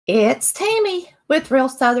It's Tammy with Real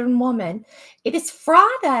Southern Woman. It is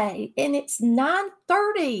Friday and it's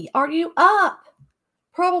 9:30. Are you up?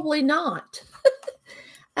 Probably not.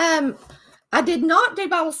 I did not do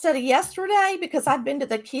Bible study yesterday because I'd been to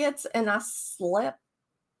the kids and I slept.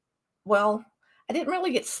 Well, I didn't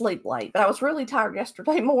really get sleep late, but I was really tired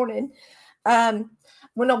yesterday morning.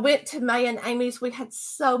 When I went to May and Amy's, we had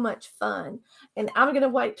so much fun. And I'm going to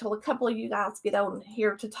wait till a couple of you guys get on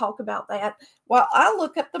here to talk about that while I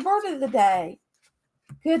look up the bird of the day.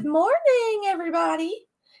 Good morning, everybody.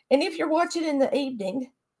 And if you're watching in the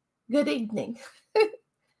evening, good evening.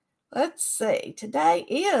 Let's see. Today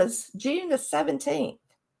is June the 17th.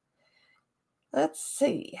 Let's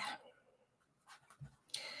see.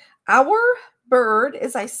 Our bird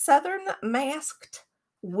is a southern masked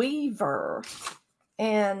weaver.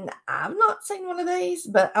 And I've not seen one of these,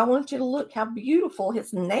 but I want you to look how beautiful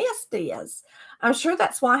his nest is. I'm sure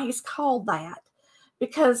that's why he's called that,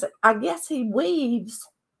 because I guess he weaves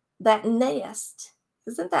that nest.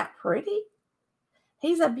 Isn't that pretty?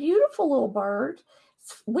 He's a beautiful little bird.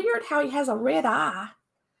 It's weird how he has a red eye.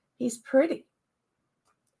 He's pretty.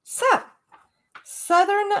 So,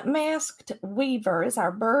 southern masked weaver is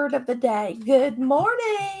our bird of the day. Good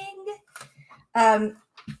morning.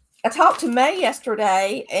 I talked to May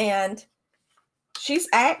yesterday, and she's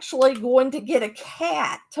actually going to get a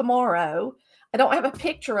cat tomorrow. I don't have a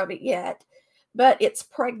picture of it yet, but it's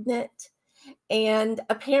pregnant. And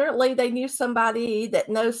apparently they knew somebody that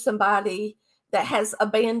knows somebody that has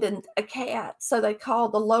abandoned a cat. So they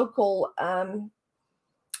called the local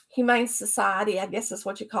Humane Society, I guess is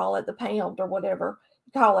what you call it, the pound or whatever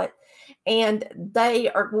you call it. And they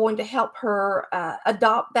are going to help her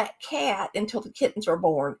adopt that cat until the kittens are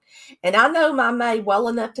born. And I know my May well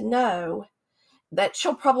enough to know that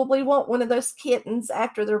she'll probably want one of those kittens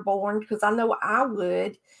after they're born, because I know I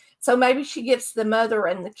would. So maybe she gives the mother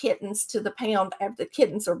and the kittens to the pound after the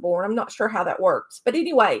kittens are born. I'm not sure how that works. But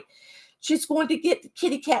anyway, she's going to get the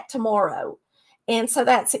kitty cat tomorrow. And so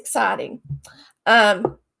that's exciting.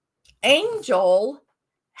 Angel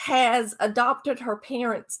has adopted her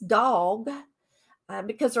parents' dog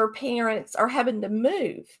because her parents are having to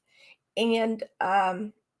move. And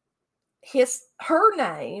her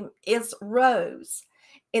name is Rose.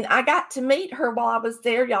 And I got to meet her while I was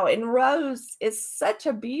there, y'all. And Rose is such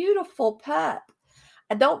a beautiful pup.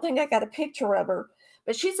 I don't think I got a picture of her,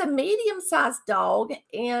 but she's a medium-sized dog.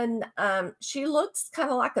 And she looks kind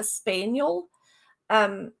of like a spaniel.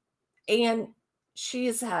 And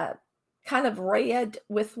she's kind of red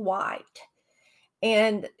with white.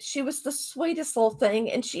 And she was the sweetest little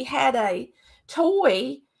thing. And she had a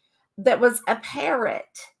toy that was a parrot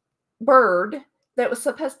bird that was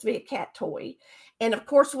supposed to be a cat toy. And of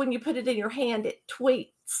course, when you put it in your hand, it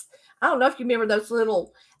tweets. I don't know if you remember those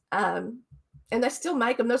little, and they still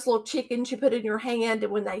make them, those little chickens you put in your hand.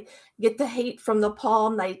 And when they get the heat from the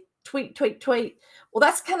palm, they tweet, tweet, tweet. Well,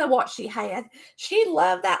 that's kind of what she had. She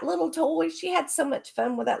loved that little toy. She had so much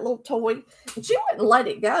fun with that little toy. And she wouldn't let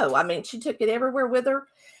it go. I mean, she took it everywhere with her.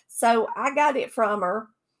 So I got it from her.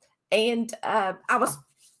 And I was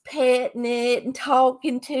petting it and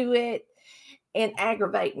talking to it and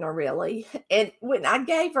aggravating her, really. And when I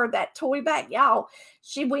gave her that toy back, y'all,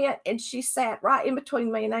 she went and she sat right in between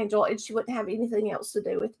me and Angel, and she wouldn't have anything else to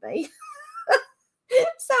do with me.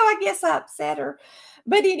 So I guess I upset her.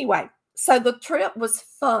 But anyway, so the trip was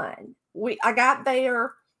fun. I got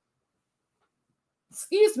there.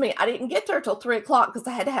 Excuse me, I didn't get there till 3 o'clock because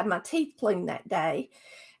I had to have my teeth cleaned that day.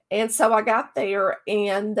 And so I got there,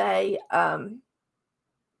 and I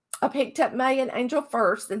picked up May and Angel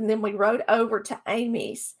first, and then we rode over to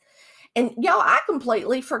Amy's. And y'all, I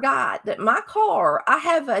completely forgot that my car, I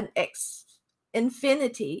have an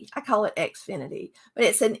Infinity. I call it Xfinity, but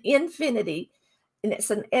it's an Infinity. And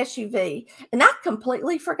it's an SUV. And I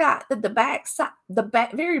completely forgot that the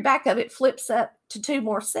very back of it flips up to 2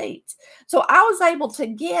 more seats. So I was able to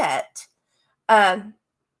get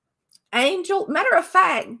Angel. Matter of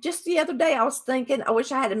fact, just the other day I was thinking, I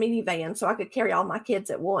wish I had a minivan so I could carry all my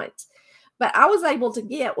kids at once. But I was able to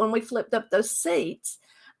get, when we flipped up those seats,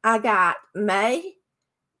 I got May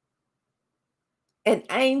and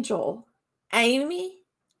Angel, Amy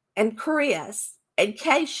and Chris and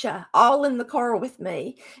Keisha all in the car with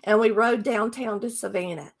me, and we rode downtown to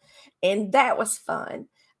Savannah, and that was fun.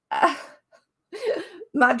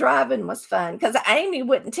 My driving was fun because Amy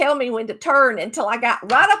wouldn't tell me when to turn until I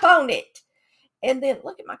got right up on it. And then,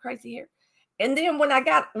 look at my crazy hair. And then when I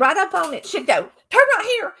got right up on it, she'd go, turn right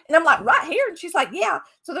here. And I'm like, right here? And she's like, yeah.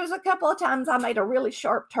 So there's a couple of times I made a really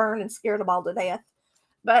sharp turn and scared them all to death.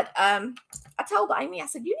 But I told Amy, I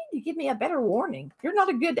said, you need to give me a better warning. You're not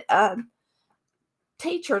a good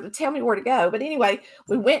teacher to tell me where to go. But anyway,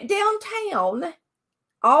 we went downtown,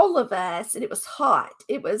 all of us, and it was hot.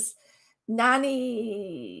 It was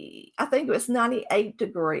 90, I think it was 98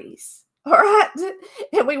 degrees. All right.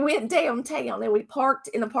 And we went downtown and we parked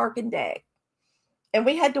in a parking deck. And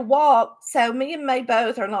we had to walk. So me and May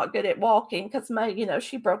both are not good at walking because May,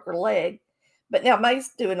 she broke her leg. But now May's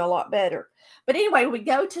doing a lot better. But anyway, we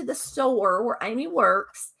go to the store where Amy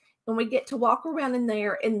works and we get to walk around in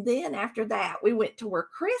there. And then after that, we went to where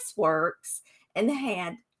Chris works and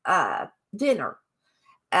had dinner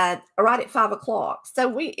right at 5 o'clock. So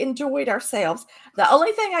we enjoyed ourselves. The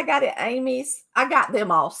only thing I got at Amy's, I got them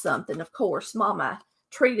all something, of course. Mama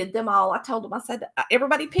treated them all. I told them, I said,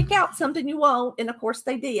 everybody pick out something you want. And of course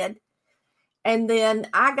they did. And then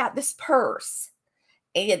I got this purse.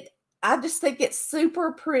 And I just think it's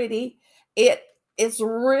super pretty. It is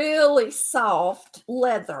really soft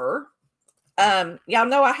leather. Y'all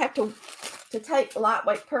know I have to take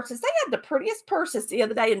lightweight purses. They had the prettiest purses the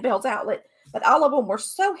other day in Bell's Outlet, but all of them were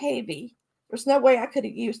so heavy. There's no way I could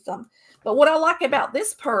have used them. But what I like about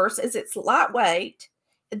this purse is it's lightweight.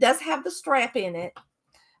 It does have the strap in it,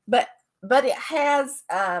 but it has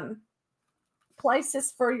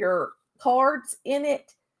places for your cards in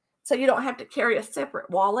it, so you don't have to carry a separate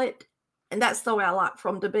wallet. And that's the way I like for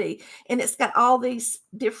them to be. And it's got all these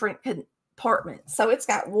different compartments. So it's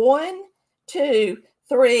got 1, 2,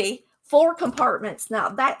 3, 4 compartments. Now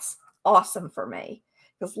that's awesome for me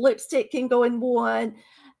because lipstick can go in one,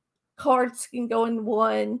 cards can go in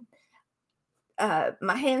one,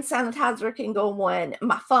 my hand sanitizer can go in one,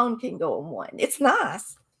 my phone can go in one. It's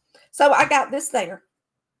nice. So I got this there.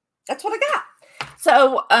 That's what I got.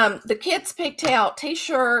 So the kids picked out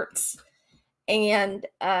t-shirts. And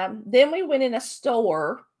then we went in a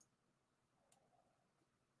store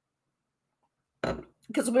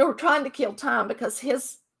because we were trying to kill time because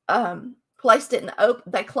his place didn't open.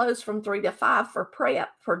 They closed from 3 to 5 for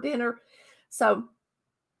prep for dinner. So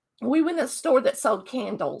we went in a store that sold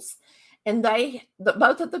candles. And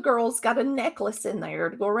both of the girls got a necklace in there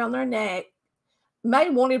to go around their neck. May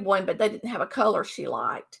wanted one, but they didn't have a color she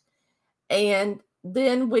liked. And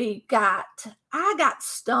then I got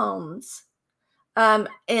stones.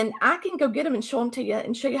 And I can go get them and show them to you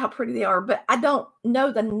and show you how pretty they are, but I don't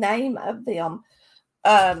know the name of them.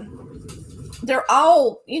 They're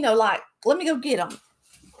all, like, let me go get them.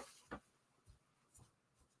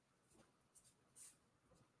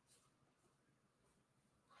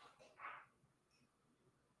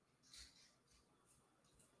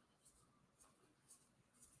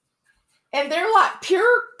 And they're like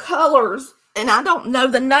pure colors, and I don't know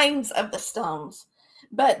the names of the stones,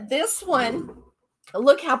 but this one,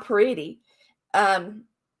 look how pretty.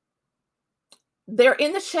 They're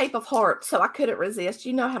in the shape of hearts, so I couldn't resist.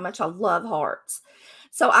 You know how much I love hearts.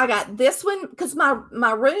 So I got this one because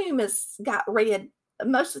my room has got red.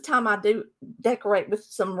 Most of the time I do decorate with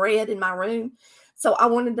some red in my room. So I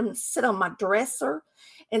wanted them to sit on my dresser.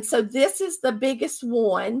 And so this is the biggest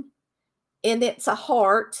one, and it's a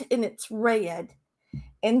heart, and it's red.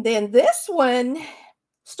 And then this one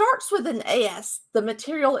starts with an S. The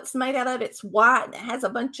material it's made out of, it's white, and it has a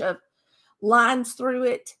bunch of lines through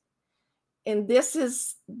it. And this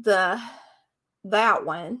is that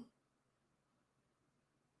one.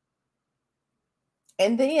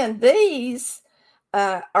 And then these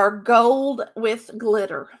are gold with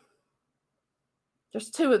glitter. There's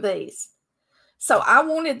 2 of these. So I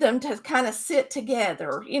wanted them to kind of sit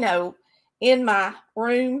together, in my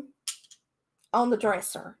room on the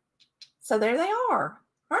dresser. So there they are.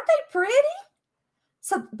 Aren't they pretty?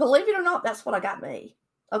 So believe it or not, that's what I got me.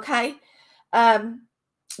 Okay.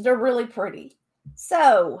 They're really pretty.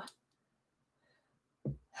 So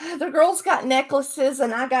the girls got necklaces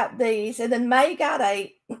and I got these. And then May got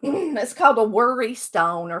it's called a worry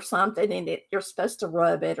stone or something. And you're supposed to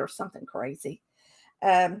rub it or something crazy.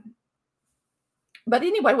 But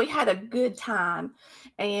anyway, we had a good time.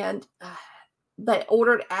 And they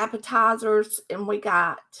ordered appetizers and we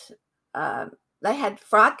got, they had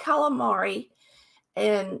fried calamari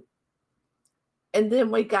and then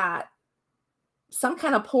we got some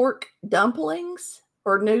kind of pork dumplings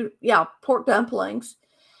pork dumplings.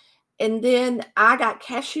 And then I got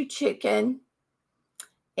cashew chicken,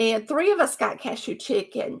 and 3 of us got cashew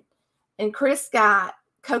chicken, and Chris got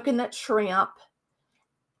coconut shrimp.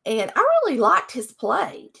 And I really liked his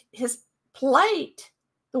plate.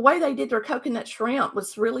 The way they did their coconut shrimp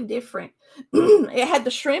was really different. It had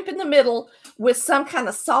the shrimp in the middle with some kind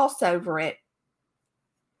of sauce over it.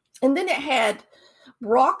 And then it had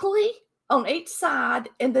broccoli on each side,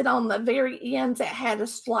 and then on the very ends, it had a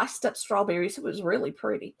sliced up strawberries. It was really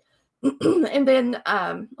pretty. And then,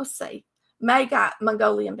 let's see, May got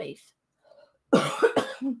Mongolian beef.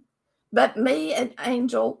 But me and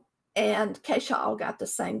Angel and Keisha all got the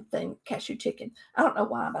same thing, cashew chicken. I don't know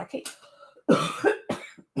why, but I can't.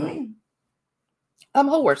 I'm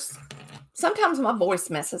hoarse. Sometimes my voice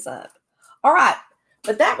messes up. All right.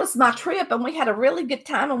 But that was my trip, and we had a really good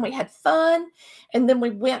time, and we had fun. And then we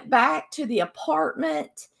went back to the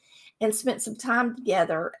apartment and spent some time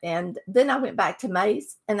together. And then I went back to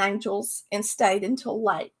May's and Angel's and stayed until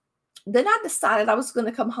late. Then I decided I was going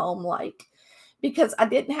to come home late because I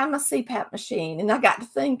didn't have my CPAP machine. And I got to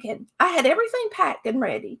thinking, I had everything packed and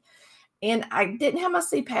ready, and I didn't have my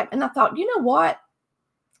CPAP. And I thought, you know what?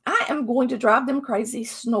 I am going to drive them crazy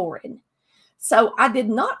snoring. So I did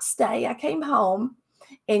not stay. I came home,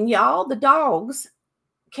 and y'all, the dogs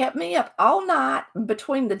kept me up all night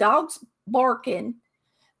between the dogs whining,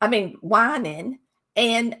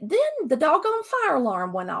 and then the doggone fire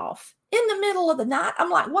alarm went off in the middle of the night. I'm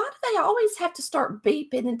like, why do they always have to start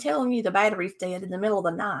beeping and telling you the battery's dead in the middle of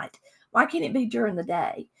the night? Why can't it be during the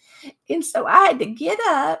day? And so I had to get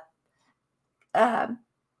up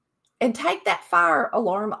and take that fire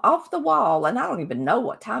alarm off the wall, and I don't even know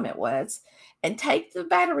what time it was, and take the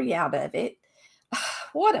battery out of it.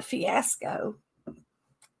 What a fiasco.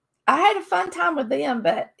 I had a fun time with them,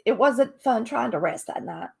 but it wasn't fun trying to rest that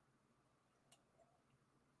night.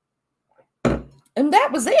 And that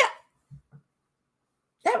was it.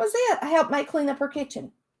 That was it. I helped May clean up her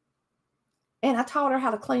kitchen. And I taught her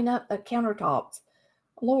how to clean up the countertops.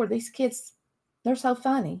 Lord, these kids, they're so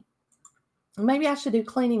funny. Maybe I should do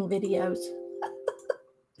cleaning videos.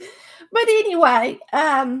 But anyway,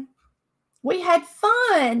 we had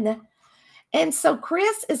fun. And so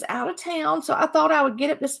Chris is out of town. So I thought I would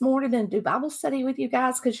get up this morning and do Bible study with you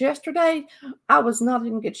guys, because yesterday I was not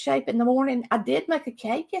in good shape in the morning. I did make a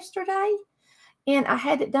cake yesterday, and I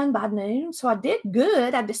had it done by noon. So I did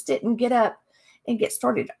good. I just didn't get up and get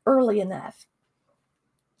started early enough.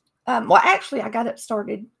 Well, actually, I got up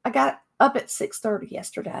at 6:30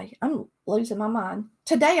 yesterday. I'm losing my mind.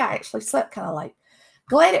 Today, I actually slept kind of late.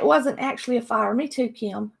 Glad it wasn't actually a fire. Me too,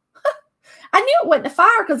 Kim. I knew it wasn't a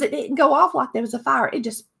fire because it didn't go off like there was a fire. It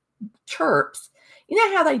just chirps. You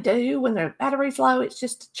know how they do when their battery's low? It's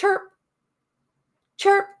just chirp,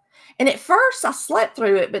 chirp. And at first, I slept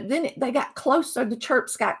through it, but then they got closer. The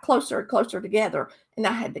chirps got closer and closer together, and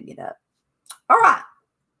I had to get up. All right.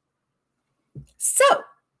 So,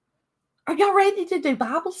 are y'all ready to do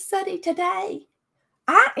Bible study today?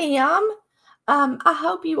 I am. I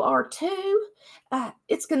hope you are too.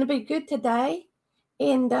 It's going to be good today.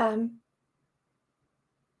 And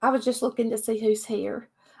I was just looking to see who's here.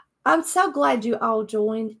 I'm so glad you all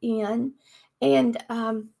joined in. And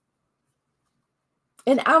I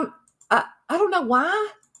don't know why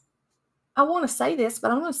I want to say this, but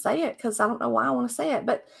I'm going to say it because I don't know why I want to say it.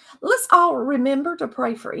 But let's all remember to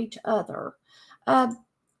pray for each other. Every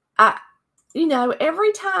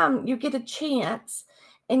time you get a chance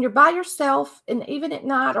and you're by yourself, and even at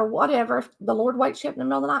night or whatever, if the Lord wakes you up in the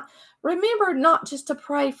middle of the night, remember not just to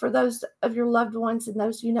pray for those of your loved ones and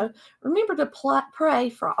those you know. Remember to pray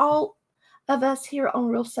for all of us here on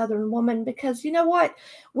Real Southern Woman, because you know what?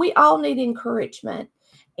 We all need encouragement,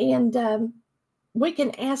 and we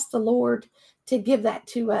can ask the Lord to give that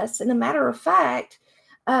to us. And a matter of fact,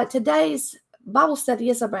 today's Bible study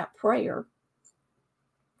is about prayer.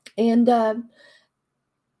 And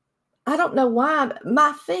I don't know why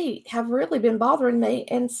my feet have really been bothering me.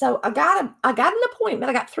 And so I got an appointment.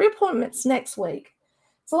 I got 3 appointments next week.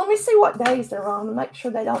 So let me see what days they're on to make sure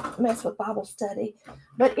they don't mess with Bible study.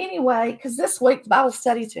 But anyway, because this week the Bible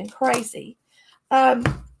study's been crazy. But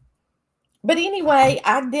anyway,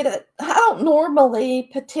 I don't normally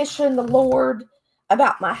petition the Lord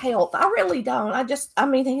about my health. I really don't.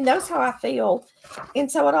 He knows how I feel.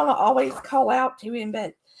 And so I don't always call out to him,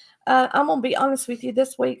 but I'm going to be honest with you.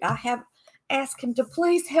 This week, I have asked him to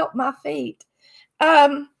please help my feet.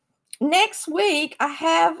 Next week, I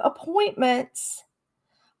have appointments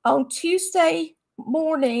on Tuesday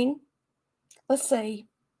morning. Let's see.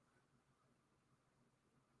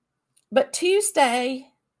 But Tuesday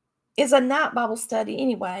is a night Bible study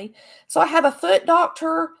anyway. So I have a foot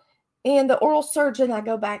doctor and the oral surgeon I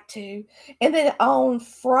go back to. And then on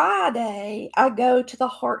Friday, I go to the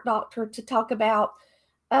heart doctor to talk about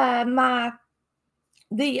the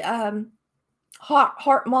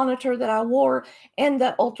heart monitor that I wore and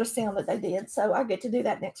the ultrasound that they did. So I get to do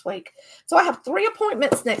that next week. So I have 3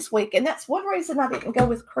 appointments next week. And that's one reason I didn't go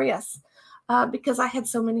with Chris, because I had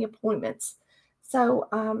so many appointments. So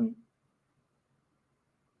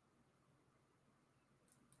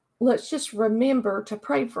let's just remember to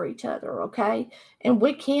pray for each other, okay? And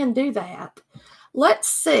we can do that. Let's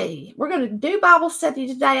see. We're going to do Bible study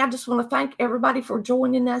today. I just want to thank everybody for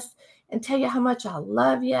joining us and tell you how much I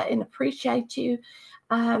love you and appreciate you.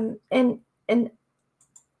 And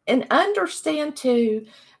understand too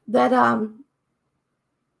that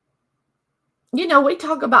we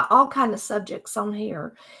talk about all kind of subjects on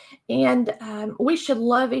here, and we should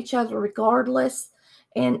love each other regardless,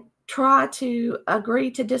 and try to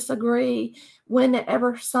agree to disagree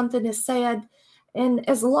whenever something is said. And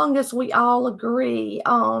as long as we all agree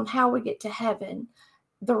on how we get to heaven,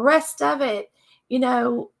 the rest of it,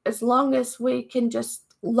 as long as we can just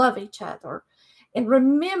love each other and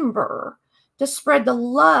remember to spread the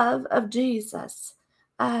love of Jesus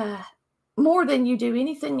more than you do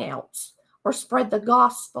anything else, or spread the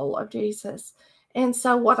gospel of Jesus. And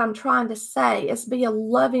so what I'm trying to say is be a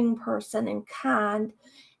loving person and kind,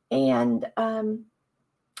 and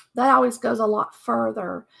that always goes a lot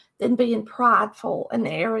further than being prideful and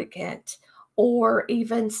arrogant or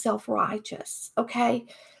even self-righteous. Okay,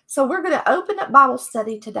 so we're going to open up Bible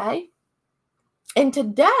study today. And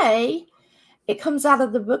today it comes out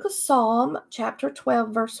of the book of Psalm, chapter 12,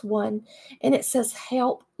 verse 1, and it says,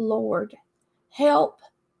 "Help, Lord. Help,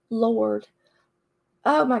 Lord."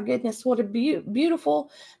 Oh my goodness, what a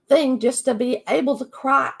beautiful thing just to be able to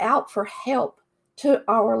cry out for help to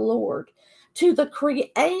our Lord, to the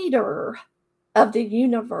creator of the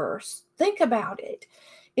universe. Think about it.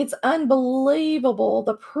 It's unbelievable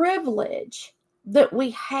the privilege that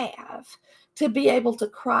we have to be able to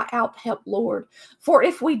cry out, "Help, Lord." For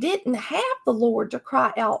if we didn't have the Lord to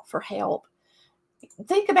cry out for help,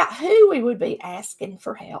 think about who we would be asking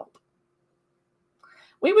for help.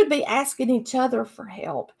 We would be asking each other for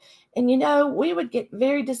help. And, we would get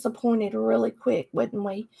very disappointed really quick, wouldn't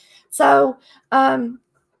we? So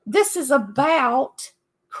this is about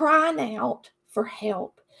crying out for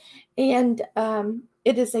help. And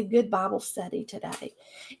it is a good Bible study today.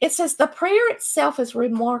 It says, "The prayer itself is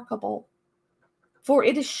remarkable, for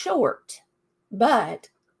it is short, but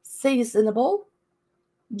seasonable,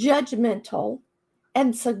 judgmental,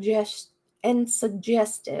 and suggestive."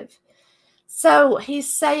 So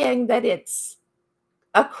he's saying that it's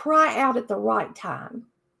a cry out at the right time.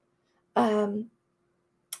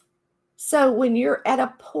 So when you're at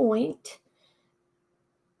a point,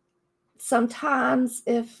 sometimes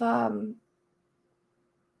if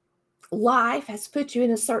life has put you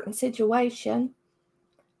in a certain situation,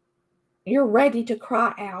 you're ready to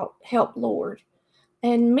cry out, "Help, Lord."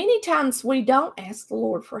 And many times we don't ask the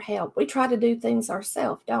Lord for help. We try to do things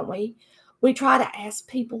ourselves, don't we? We try to ask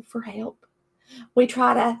people for help. We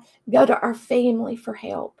try to go to our family for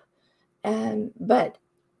help. But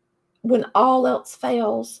when all else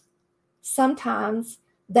fails, sometimes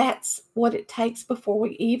that's what it takes before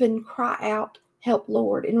we even cry out, "Help,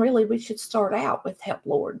 Lord." And really, we should start out with "Help,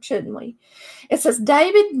 Lord," shouldn't we? It says,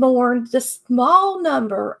 "David mourned the small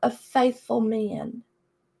number of faithful men."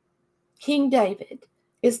 King David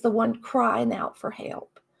is the one crying out for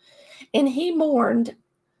help. And he mourned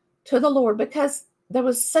to the Lord because there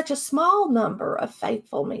was such a small number of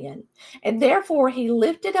faithful men. And therefore he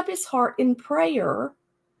lifted up his heart in prayer.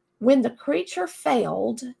 When the creature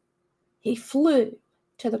failed, he flew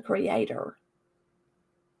to the Creator.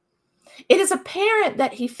 It is apparent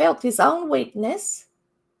that he felt his own weakness,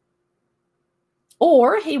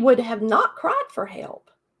 or he would have not cried for help.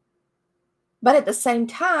 But at the same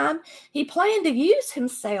time, he planned to use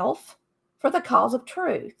himself for the cause of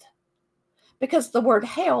truth, because the word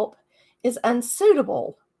help is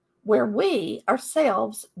unsuitable, where we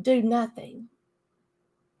ourselves do nothing.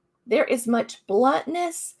 There is much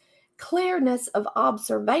bluntness, clearness of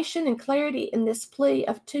observation, and clarity in this plea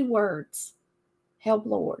of two words, "Help,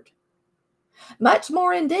 Lord." Much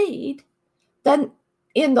more indeed than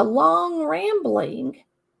in the long rambling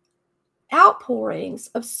outpourings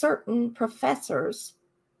of certain professors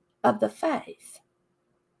of the faith.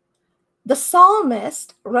 The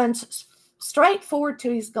psalmist runs straight forward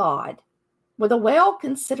to his God with a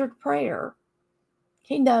well-considered prayer.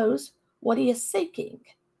 He knows what he is seeking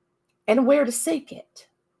and where to seek it.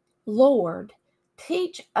 "Lord,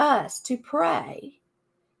 teach us to pray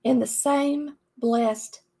in the same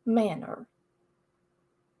blessed manner."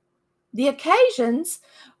 The occasions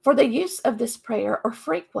for the use of this prayer are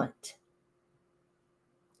frequent.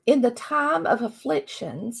 In the time of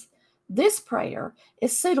afflictions, this prayer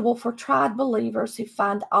is suitable for tried believers who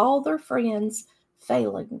find all their friends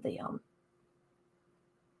failing them.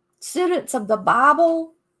 Students of the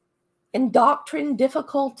Bible in doctrine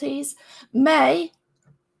difficulties may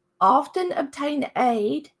often obtain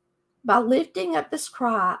aid by lifting up this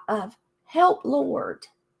cry of, "Help, Lord.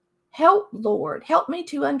 Help, Lord. Help me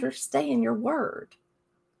to understand your word."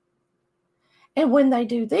 And when they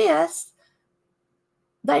do this,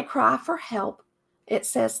 they cry for help, it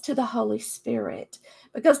says, to the Holy Spirit,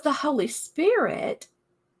 because the Holy Spirit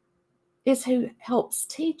is who helps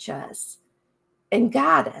teach us and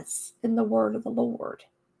guide us in the word of the Lord.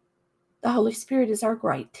 The Holy Spirit is our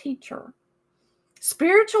great teacher.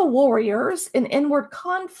 Spiritual warriors in inward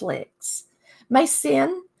conflicts may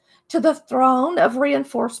send to the throne of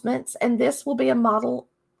reinforcements, and this will be a model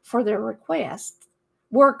for their requests.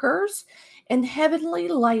 Workers in heavenly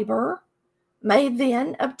labor may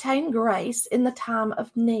then obtain grace in the time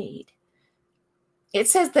of need. It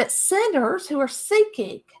says that sinners who are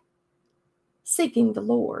seeking the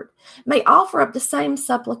Lord may offer up the same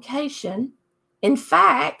supplication. In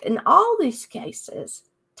fact, in all these cases,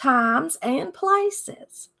 times, and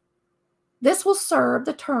places, this will serve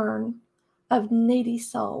the turn of needy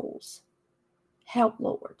souls. Help,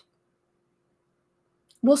 Lord.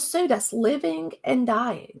 Will suit us living and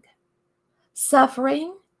dying,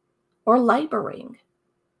 suffering or laboring,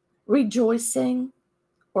 rejoicing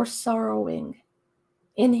or sorrowing.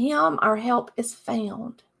 In him our help is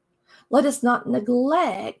found. Let us not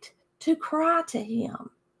neglect to cry to him.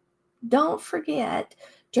 Don't forget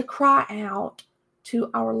to cry out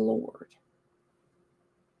to our Lord.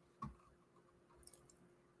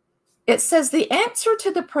 It says the answer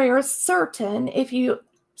to the prayer is certain if you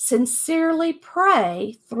sincerely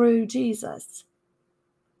pray through Jesus.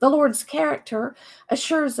 The Lord's character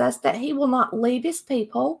assures us that he will not leave his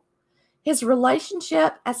people. His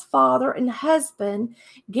relationship as father and husband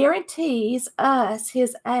guarantees us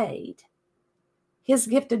his aid. His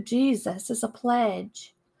gift of Jesus is a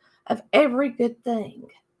pledge of every good thing.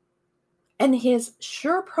 And his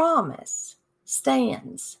sure promise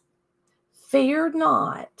stands, fear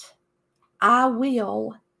not, I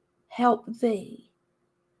will help thee.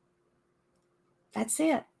 That's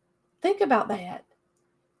it. Think about that.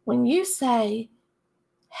 When you say,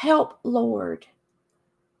 help, Lord,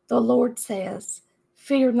 the Lord says,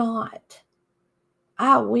 fear not,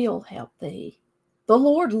 I will help thee. The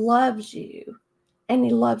Lord loves you, and he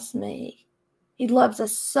loves me. He loves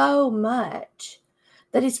us so much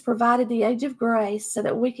that he's provided the age of grace so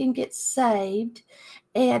that we can get saved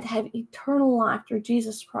and have eternal life through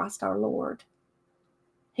Jesus Christ our Lord.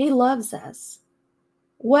 He loves us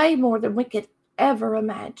way more than we could ever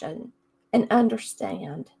imagine and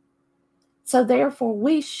understand. So therefore,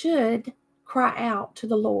 we should cry out to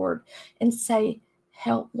the Lord and say,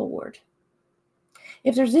 help, Lord.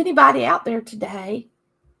 If there's anybody out there today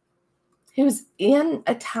who's in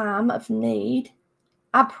a time of need,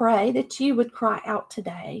 I pray that you would cry out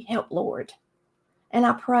today, help, Lord. And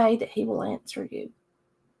I pray that he will answer you.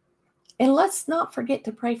 And let's not forget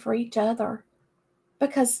to pray for each other,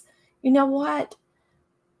 because you know what?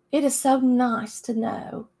 It is so nice to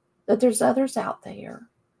know that there's others out there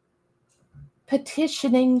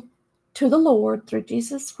petitioning to the Lord through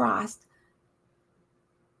Jesus Christ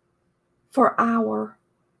for our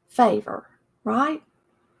favor, right?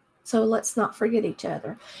 So let's not forget each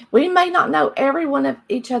other. We may not know every one of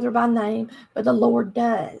each other by name, but the Lord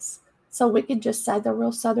does. So we could just say the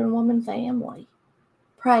Real Southern Woman family.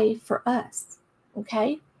 Pray for us,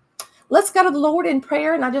 okay? Let's go to the Lord in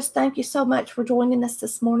prayer, and I just thank you so much for joining us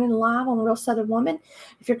this morning live on Real Southern Woman.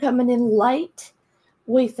 If you're coming in late,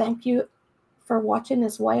 we thank you for watching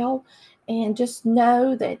as well. And just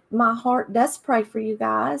know that my heart does pray for you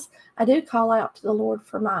guys. I do call out to the Lord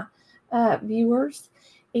for my viewers,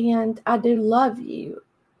 and I do love you.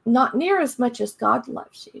 Not near as much as God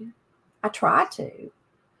loves you. I try to.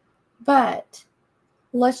 But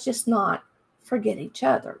let's just not forget each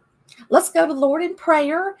other. Let's go to the Lord in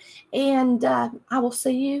prayer, and I will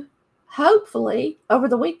see you hopefully over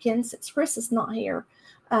the weekend. Since Chris is not here,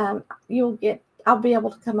 I'll be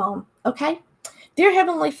able to come on. Okay. Dear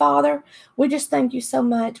Heavenly Father, we just thank you so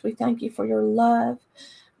much. We thank you for your love.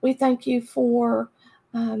 We thank you for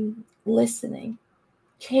listening,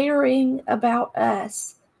 caring about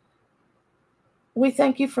us. We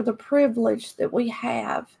thank you for the privilege that we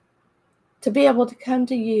have to be able to come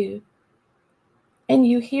to you, and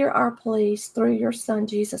you hear our pleas through your Son,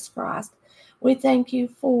 Jesus Christ. We thank you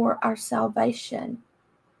for our salvation,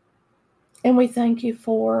 and we thank you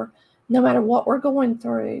for no matter what we're going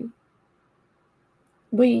through,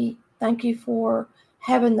 we thank you for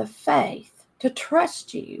having the faith to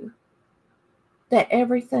trust you that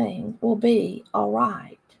everything will be all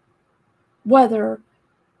right. Whatever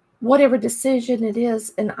decision it is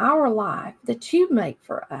in our life that you make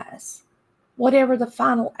for us, whatever the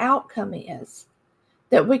final outcome is,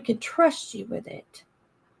 that we could trust you with it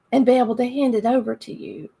and be able to hand it over to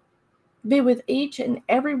you. Be with each and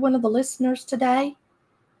every one of the listeners today.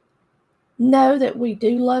 know that we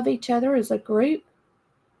do love each other as a group.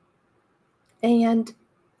 And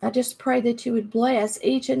I just pray that you would bless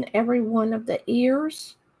each and every one of the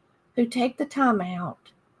ears who take the time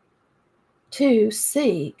out to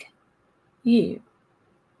seek you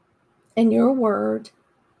and your word,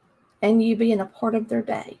 and you being a part of their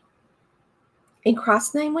day. In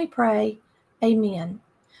Christ's name we pray, amen.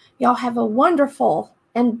 Y'all have a wonderful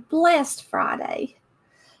and blessed Friday.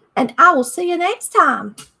 And I will see you next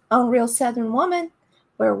time on Real Southern Woman,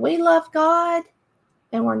 where we love God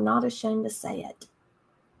and we're not ashamed to say it.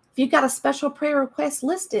 If you got a special prayer request,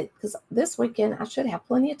 list it, because this weekend I should have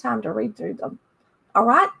plenty of time to read through them. All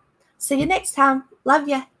right? See you next time. Love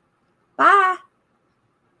you. Bye.